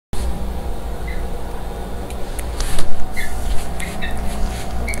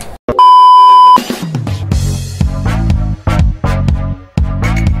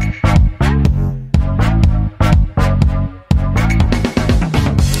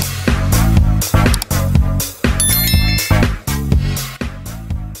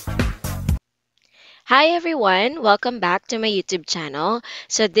Hi everyone, welcome back to my YouTube channel.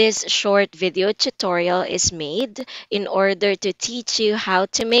 So this short video tutorial is made in order to teach you how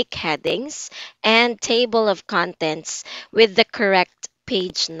to make headings and table of contents with the correct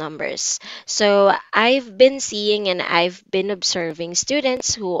page numbers. So I've been seeing and I've been observing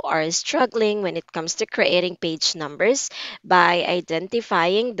students who are struggling when it comes to creating page numbers by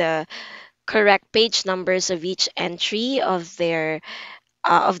identifying the correct page numbers of each entry of the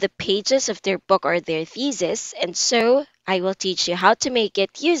pages of their book or their thesis. And so I will teach you how to make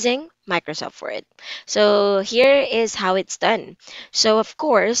it using Microsoft Word. So here is how it's done. So, of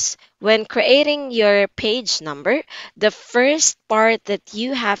course, when creating your page number, the first part that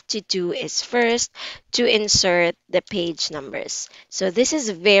you have to do is first to insert the page numbers. So this is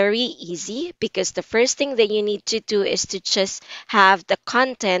very easy because the first thing that you need to do is to just have the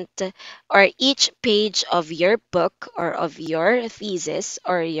content or each page of your book or of your thesis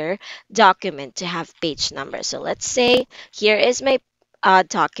or your document to have page number. So let's say here is my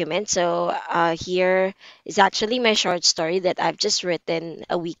document. So here is actually my short story that I've just written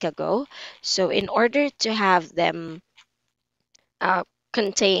a week ago. So in order to have them uh,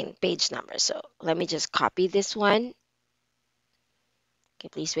 contain page numbers, so let me just copy this one. Okay,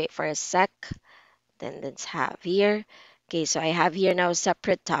 please wait for a sec. Then let's have here. Okay, so I have here now a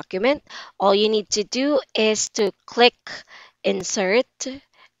separate document. All you need to do is to click insert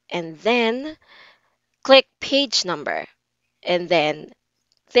and then click page number. And then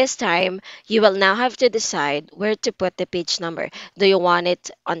this time you will now have to decide where to put the page number. Do you want it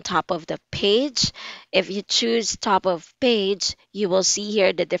on top of the page? If you choose top of page, you will see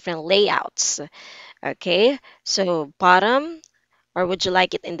here the different layouts. Okay, so bottom, or would you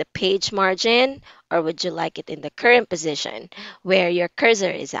like it in the page margin? Or would you like it in the current position where your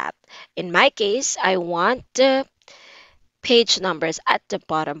cursor is at? In my case, I want the page numbers at the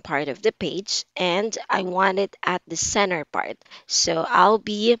bottom part of the page and I want it at the center part. So I'll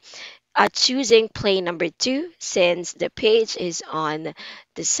be choosing play number 2 since the page is on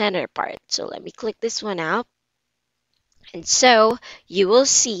the center part. So let me click this one out. And so you will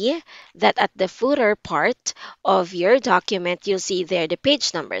see that at the footer part of your document, you'll see there the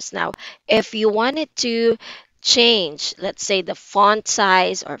page numbers. Now, if you wanted to change, let's say the font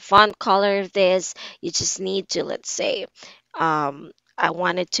size or font color of this, you just need to, let's say, I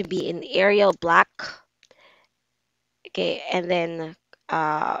want it to be in Arial black, okay, and then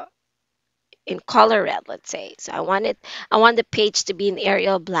in color red, let's say. So I want the page to be in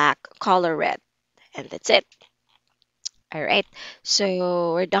Arial black, color red, and that's it. All right,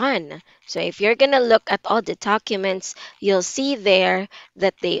 so we're done. So if you're gonna look at all the documents, you'll see there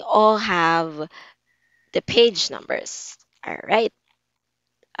that they all have the page numbers. All right,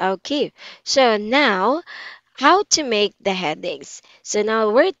 okay. So now how to make the headings. So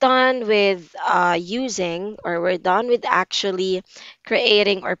now we're done with using, or we're done with actually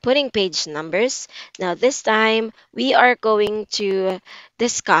creating or putting page numbers. Now this time we are going to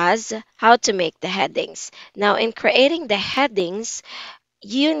discuss how to make the headings. Now in creating the headings,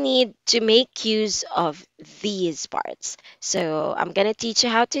 you need to make use of these parts. So I'm going to teach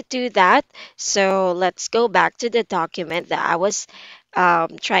you how to do that. So let's go back to the document that I was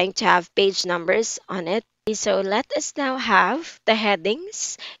trying to have page numbers on it. So let us now have the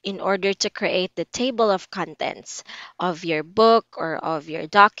headings in order to create the table of contents of your book or of your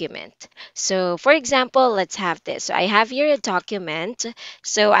document. So for example, let's have this. So I have here a document.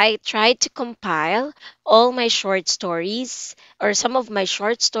 So I tried to compile all my short stories or some of my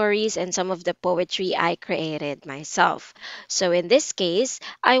short stories and some of the poetry I created myself. So in this case,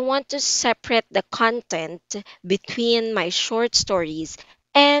 I want to separate the content between my short stories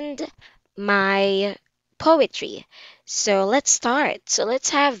and my poetry. So let's start. So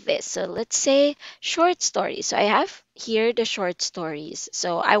let's have this. So let's say short stories. So I have here the short stories.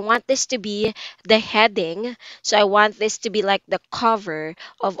 So I want this to be the heading. So I want this to be like the cover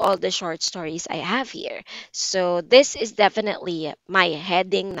of all the short stories I have here. So this is definitely my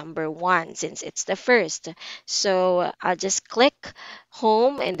heading number 1 since it's the first. So I'll just click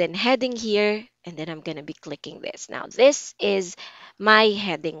home and then heading here and then I'm going to be clicking this. Now this is my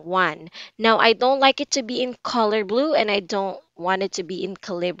heading 1. Now I don't like it to be in color blue and I don't want it to be in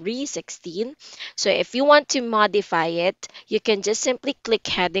Calibri 16. So if you want to modify it, you can just simply click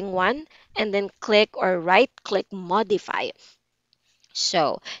heading 1 and then click or right click modify.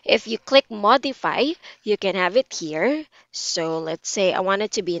 So if you click modify, you can have it here. So let's say I want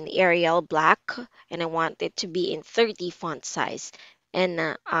it to be in Arial black and I want it to be in 30 font size.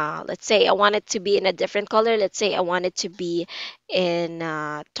 And let's say I want it to be in a different color. Let's say I want it to be in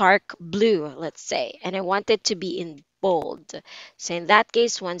dark blue, let's say. And I want it to be in bold. So in that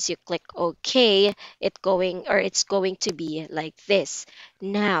case, once you click OK, it's going to be like this.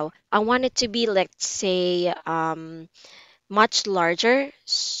 Now, I want it to be, let's say, much larger.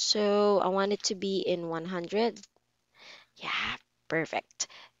 So I want it to be in 100. Yeah, perfect.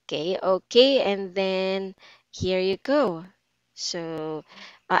 Okay, okay, and then here you go. So,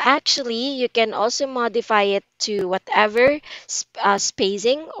 actually, you can also modify it to whatever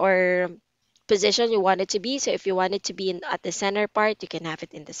spacing or position you want it to be. So, if you want it to be at the center part, you can have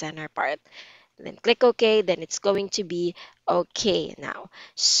it in the center part. Then click OK, then it's going to be OK now.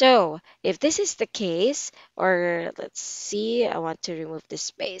 So if this is the case, or let's see, I want to remove this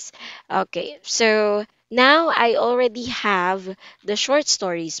space. Okay, so now I already have the short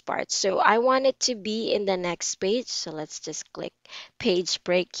stories part. So I want it to be in the next page. So let's just click page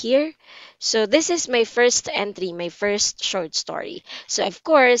break here. So this is my first entry, my first short story. So of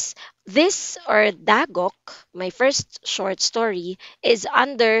course, this or Dagok, my first short story, is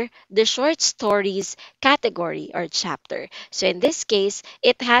under the short stories category or chapter. So in this case,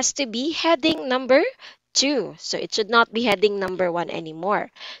 it has to be heading number 2. So it should not be heading number 1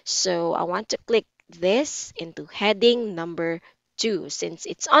 anymore. So I want to click this into heading number 2 since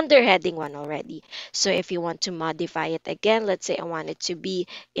it's under heading 1 already. So if you want to modify it again, let's say I want it to be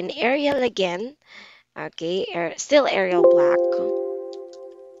in Arial again. Okay, still Arial black.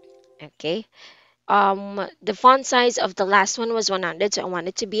 Okay, the font size of the last one was 100, so I want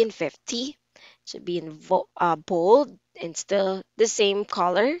it to be in 50. Should be in bold and still the same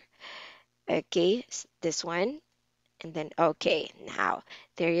color. Okay, this one, and then okay, now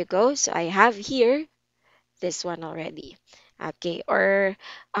there you go. So I have here this one already. Okay, or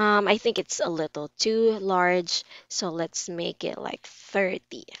I think it's a little too large, so let's make it like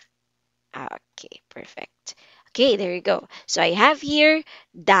 30. Okay, perfect. Okay, there you go. So I have here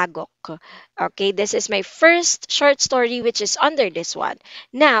Dagok. Okay, this is my first short story which is under this one.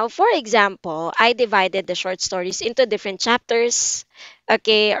 Now, for example, I divided the short stories into different chapters.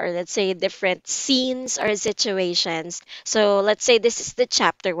 Okay, or let's say different scenes or situations. So let's say this is the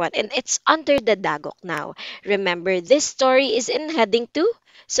chapter 1 and it's under the Dagok now. Remember, this story is in heading 2.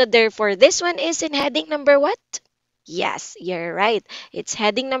 So therefore, this one is in heading number what? Yes, you're right. It's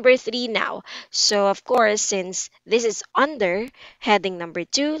heading number 3 now. So, of course, since this is under heading number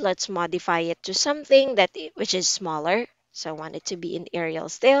 2, let's modify it to something which is smaller. So, I want it to be in Arial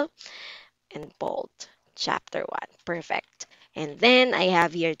still and bold. Chapter 1. Perfect. And then I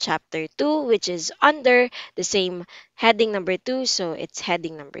have here chapter 2, which is under the same heading number 2. So, it's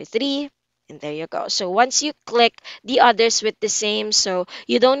heading number 3. And there you go. So once you click the others with the same, so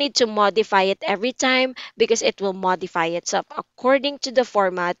you don't need to modify it every time because it will modify itself according to the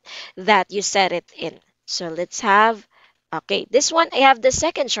format that you set it in. So let's have, okay, this one I have the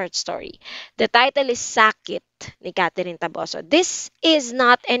second short story. The title is Sakit ni Catherine Taboso. This is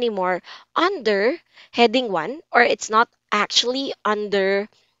not anymore under heading 1, or it's not actually under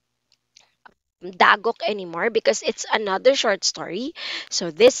Dagok anymore because it's another short story.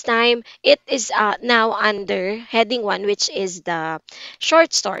 So this time it is now under heading 1, which is the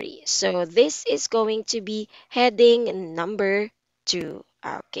short story. So this is going to be heading number 2.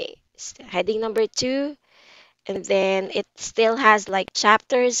 Okay, heading number 2. And then it still has like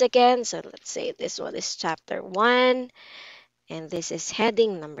chapters again. So let's say this one is chapter 1. And this is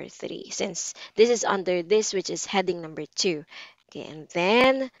heading number 3. Since this is under this, which is heading number 2. Okay, and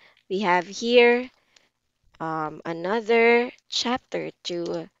then we have here another chapter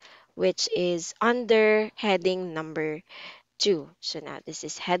 2, which is under heading number 2. So now this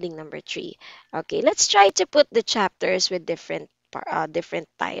is heading number 3. Okay, let's try to put the chapters with different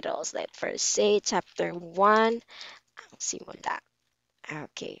titles. Let's first say chapter 1, ang simula.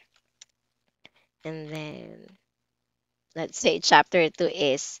 Okay, and then let's say chapter 2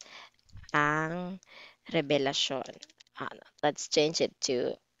 is ang revelasyon. Let's change it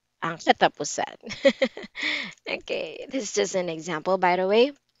to ang katapusan. Okay, this is just an example, by the way.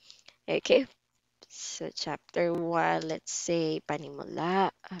 Okay, so chapter 1, let's say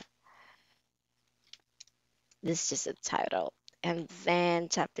Panimula. This is just a title. And then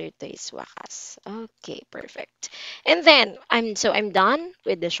chapter 2 is Wakas. Okay, perfect. And then I'm done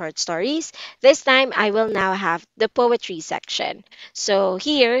with the short stories. This time I will now have the poetry section. So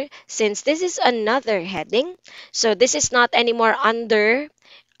here, since this is another heading, so this is not anymore under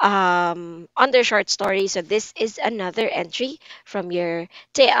short story. So this is another entry from your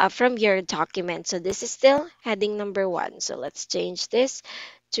document. So this is still heading number 1. So let's change this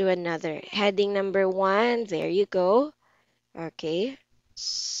to another heading number 1. There you go. Okay,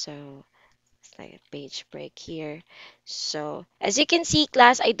 so like a page break here. So as you can see,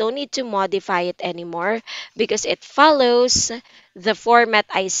 class, I don't need to modify it anymore because it follows the format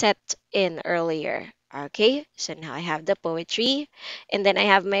I set in earlier. Okay, so now I have the poetry, and then I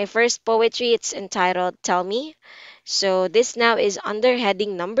have my first poetry. It's entitled Tell Me. So this now is under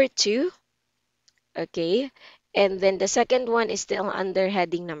heading number 2. Okay, and then the second one is still under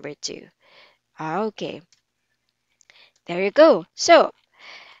heading number 2. Okay, there you go. So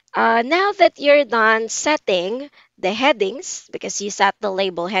now that you're done setting the headings, because you set the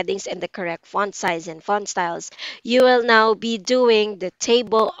label headings and the correct font size and font styles, you will now be doing the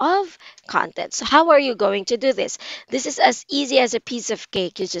table of contents. So how are you going to do this? This is as easy as a piece of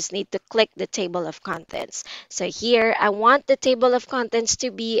cake. You just need to click the table of contents. So here, I want the table of contents to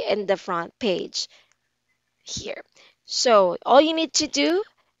be in the front page here. So all you need to do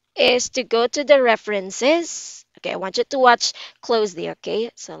is to go to the references. Okay, I want you to watch closely, okay?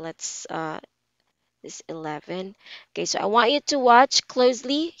 So let's this 11. Okay, so I want you to watch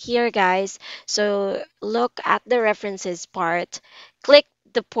closely here, guys. So look at the references part. Click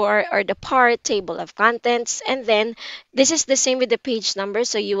the part table of contents, and then this is the same with the page number.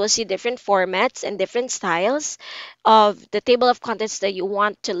 So you will see different formats and different styles of the table of contents that you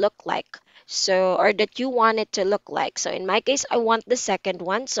want to look like. So, or that you want it to look like. So in my case, I want the second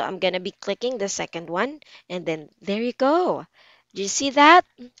one. So I'm gonna be clicking the second one, and then there you go. Do you see that?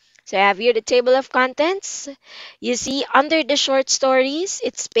 So I have here the table of contents. You see under the short stories,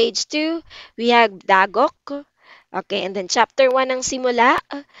 it's page 2. We have Dagok. Okay, and then chapter 1 ang simula.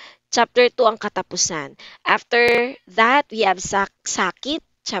 Chapter 2 ang katapusan. After that, we have Sakit.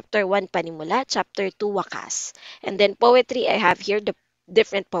 Chapter 1 panimula. Chapter 2 wakas. And then poetry, I have here the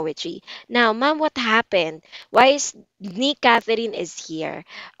different poetry. Now, ma'am, what happened? Why is ni Catherine is here?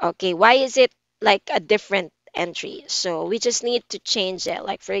 Okay, why is it like a different entry? So we just need to change it.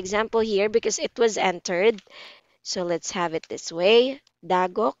 Like for example here, because it was entered. So let's have it this way.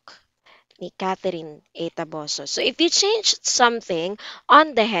 Dagok ni Catherine A. Taboso. So if you change something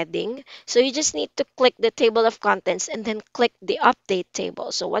on the heading, so you just need to click the table of contents and then click the update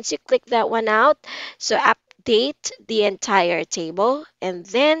table. So once you click that one out, so update the entire table, and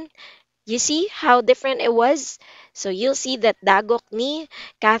then you see how different it was. So you'll see that Dagok ni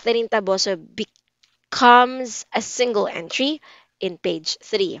Catherine Taboso becomes a single entry in page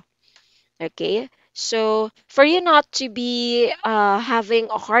 3. Okay, so for you not to be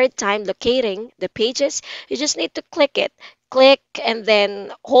having a hard time locating the pages, you just need to click it. Click and then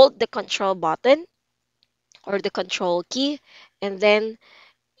hold the control button or the control key, and then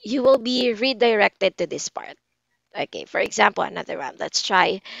you will be redirected to this part. Okay, for example, another one. Let's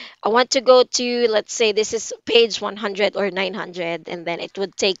try. I want to go to, let's say this is page 100 or 900, and then it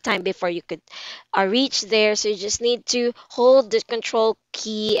would take time before you could reach there. So you just need to hold the control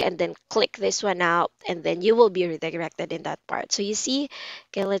key and then click this one out, and then you will be redirected in that part. So you see,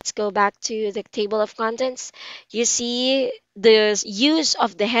 okay, let's go back to the table of contents. You see the use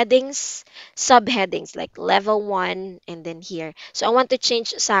of the headings, subheadings like level 1, and then here. So I want to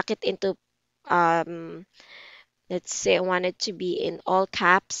change Sakit into um let's say I want it to be in all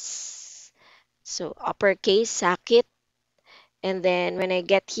caps. So uppercase, Sakit. And then when I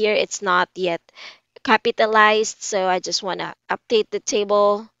get here, it's not yet capitalized. So I just want to update the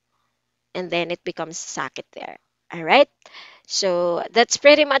table, and then it becomes Sakit there. All right. So that's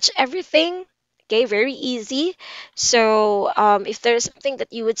pretty much everything. Okay, very easy. So if there's something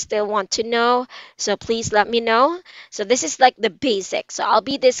that you would still want to know, so please let me know. So this is like the basics. So I'll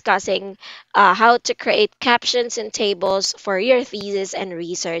be discussing how to create captions and tables for your thesis and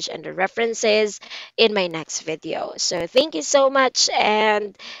research and the references in my next video. So thank you so much,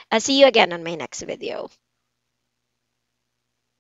 and I'll see you again on my next video.